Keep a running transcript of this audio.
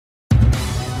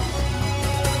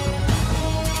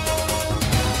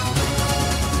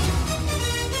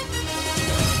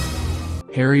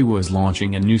Harry was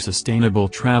launching a new sustainable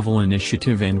travel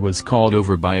initiative and was called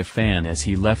over by a fan as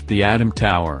he left the Atom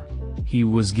Tower. He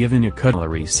was given a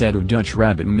cutlery set of Dutch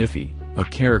Rabbit Miffy, a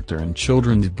character in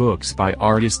children's books by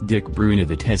artist Dick Bruna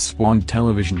that has spawned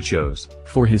television shows,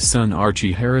 for his son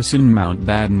Archie Harrison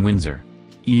Mountbatten-Windsor.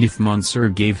 Edith Monsieur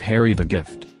gave Harry the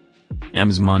gift.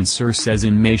 Ms. Monsieur says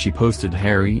in May she posted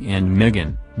Harry and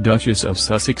Meghan, Duchess of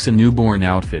Sussex, a newborn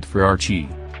outfit for Archie.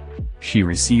 She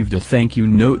received a thank you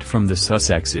note from the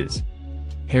Sussexes.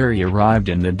 Harry arrived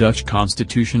in the Dutch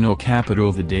constitutional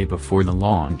capital the day before the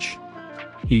launch.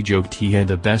 He joked he had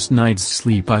the best night's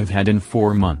sleep I've had in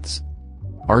 4 months.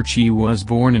 Archie was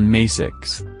born on May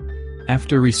 6.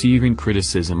 After receiving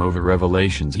criticism over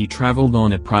revelations, he traveled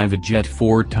on a private jet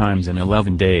 4 times in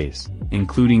 11 days,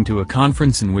 including to a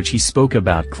conference in which he spoke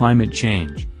about climate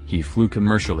change. He flew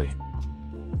commercially.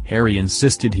 Harry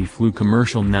insisted he flew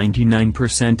commercial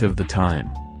 99% of the time.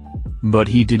 But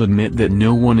he did admit that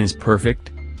no one is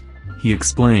perfect. He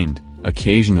explained,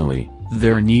 occasionally,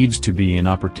 there needs to be an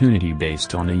opportunity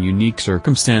based on a unique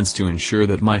circumstance to ensure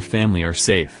that my family are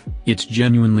safe. It's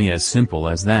genuinely as simple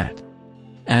as that.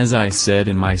 As I said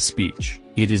in my speech,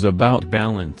 it is about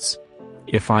balance.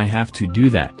 If I have to do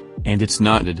that, and it's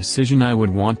not a decision I would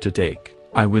want to take,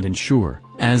 I would ensure,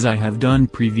 as I have done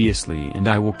previously and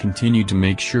I will continue to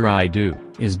make sure I do,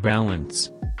 is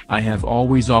balance. I have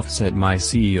always offset my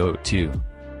CO2.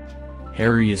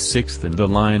 Harry is 6th in the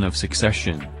line of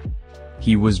succession.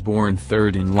 He was born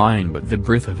 3rd in line, but the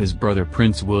birth of his brother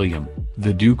Prince William,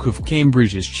 the Duke of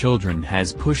Cambridge's children,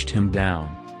 has pushed him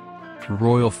down.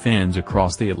 Royal fans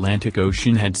across the Atlantic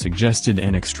Ocean had suggested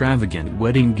an extravagant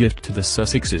wedding gift to the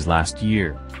Sussexes last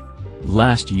year.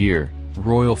 Last year,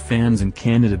 royal fans in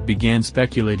Canada began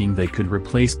speculating they could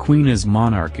replace Queen as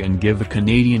monarch and give a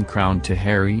Canadian crown to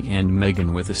Harry and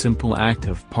Meghan with a simple act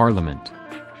of parliament.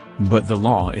 But the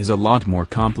law is a lot more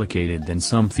complicated than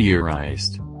some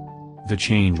theorized. The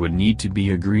change would need to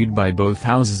be agreed by both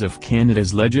houses of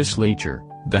Canada's legislature,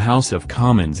 the House of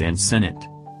Commons and Senate.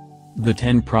 The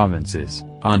 10 provinces,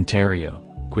 Ontario,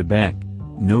 Quebec,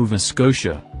 Nova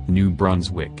Scotia, New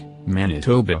Brunswick,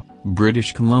 Manitoba,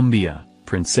 British Columbia,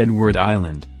 Prince Edward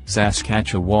Island,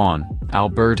 Saskatchewan,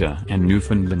 Alberta and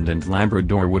Newfoundland and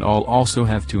Labrador would all also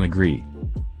have to agree.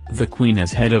 The Queen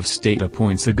as head of state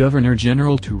appoints a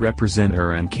Governor-General to represent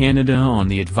her and Canada on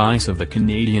the advice of the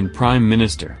Canadian Prime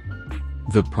Minister.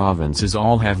 The provinces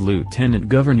all have Lieutenant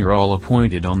Governor, all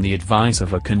appointed on the advice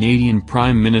of a Canadian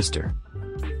Prime Minister.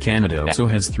 Canada also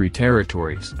has 3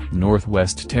 territories,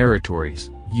 Northwest Territories,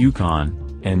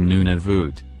 Yukon, and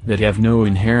Nunavut, that have no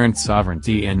inherent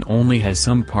sovereignty and only has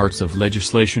some parts of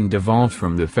legislation devolved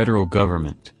from the federal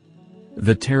government.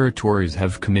 The territories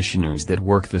have commissioners that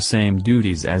work the same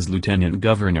duties as lieutenant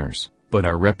governors, but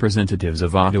are representatives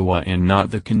of Ottawa and not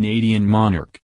the Canadian monarch.